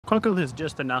Qualcomm has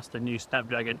just announced the new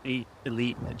Snapdragon 8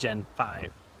 Elite Gen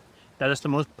 5. That is the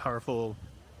most powerful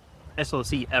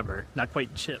SoC ever. Not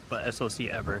quite chip, but SoC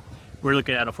ever. We're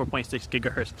looking at a 4.6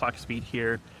 gigahertz clock speed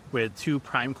here with 2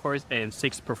 prime cores and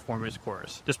 6 performance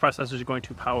cores. This processor is going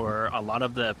to power a lot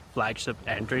of the flagship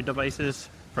Android devices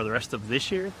for the rest of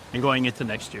this year and going into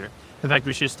next year. In fact,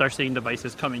 we should start seeing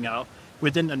devices coming out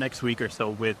within the next week or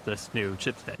so with this new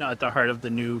chipset. Now, at the heart of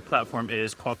the new platform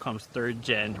is Qualcomm's 3rd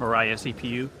gen Orion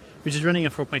CPU, which is running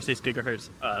at 4.6 gigahertz.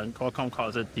 Qualcomm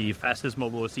calls it the fastest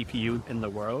mobile CPU in the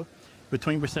world, with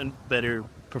 20% better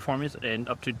performance and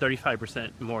up to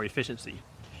 35% more efficiency.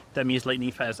 That means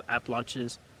lightning fast app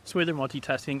launches, smoother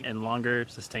multitasking, and longer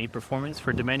sustained performance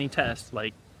for demanding tasks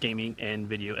like gaming and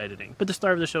video editing. But the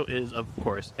star of the show is, of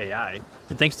course, AI.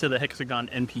 And thanks to the Hexagon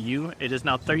NPU, it is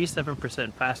now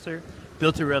 37% faster,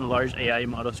 built to run large AI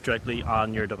models directly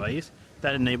on your device.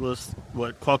 That enables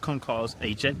what Qualcomm calls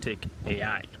agentic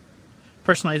AI.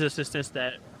 Personalized assistants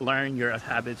that learn your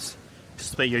habits,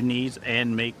 display your needs,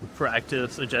 and make proactive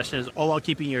suggestions, all while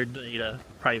keeping your data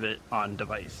private on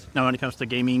device. Now, when it comes to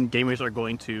gaming, gamers are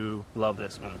going to love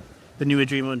this one. The new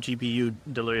Adreno GPU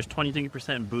delivers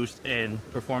 23% boost in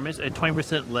performance and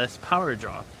 20% less power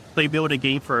draw, so you'll be able to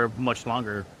game for much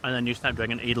longer on the new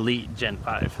Snapdragon 8 Elite Gen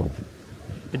 5.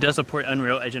 It does support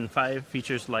Unreal Engine 5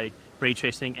 features like ray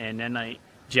tracing and nanite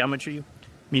geometry,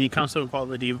 meaning console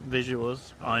quality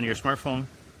visuals on your smartphone.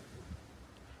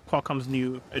 Qualcomm's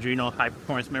new Adreno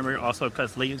high-performance memory also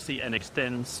cuts latency and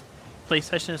extends play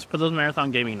sessions for those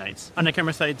marathon gaming nights. On the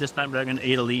camera side, the Snapdragon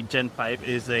 8 Elite Gen 5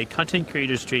 is a content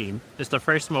creator's dream. It's the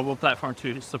first mobile platform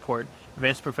to support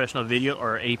Advanced Professional Video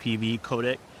or APV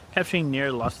codec, capturing near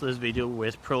lossless video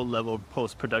with pro-level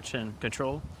post-production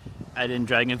control. Add in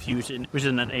Dragon Fusion, which is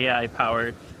an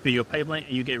AI-powered video pipeline,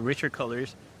 and you get richer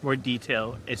colors, more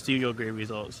detail, and studio-grade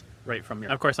results right from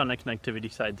your. Of course, on the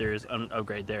connectivity side, there is an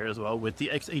upgrade there as well with the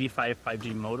X85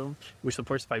 5G modem, which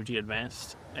supports 5G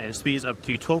Advanced and speeds up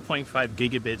to 12.5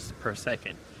 gigabits per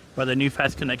second. While the new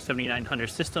Fast Connect 7900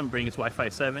 system brings Wi-Fi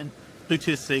 7,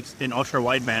 Bluetooth 6, and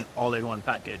ultra-wideband all in one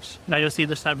package. Now you'll see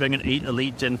the Snapdragon 8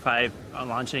 Elite Gen 5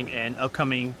 launching and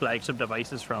upcoming flagship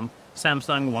devices from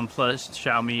Samsung, OnePlus,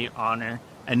 Xiaomi, Honor,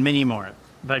 and many more.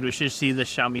 In fact, we should see the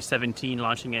Xiaomi 17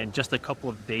 launching in just a couple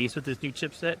of days with this new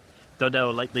chipset, though that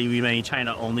will likely remain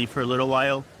China only for a little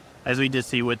while, as we did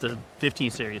see with the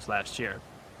 15 series last year.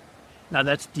 Now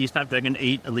that's the Snapdragon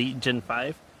 8 Elite Gen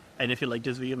 5, and if you like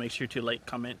this video, make sure to like,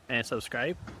 comment, and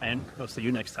subscribe, and we'll see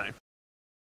you next time.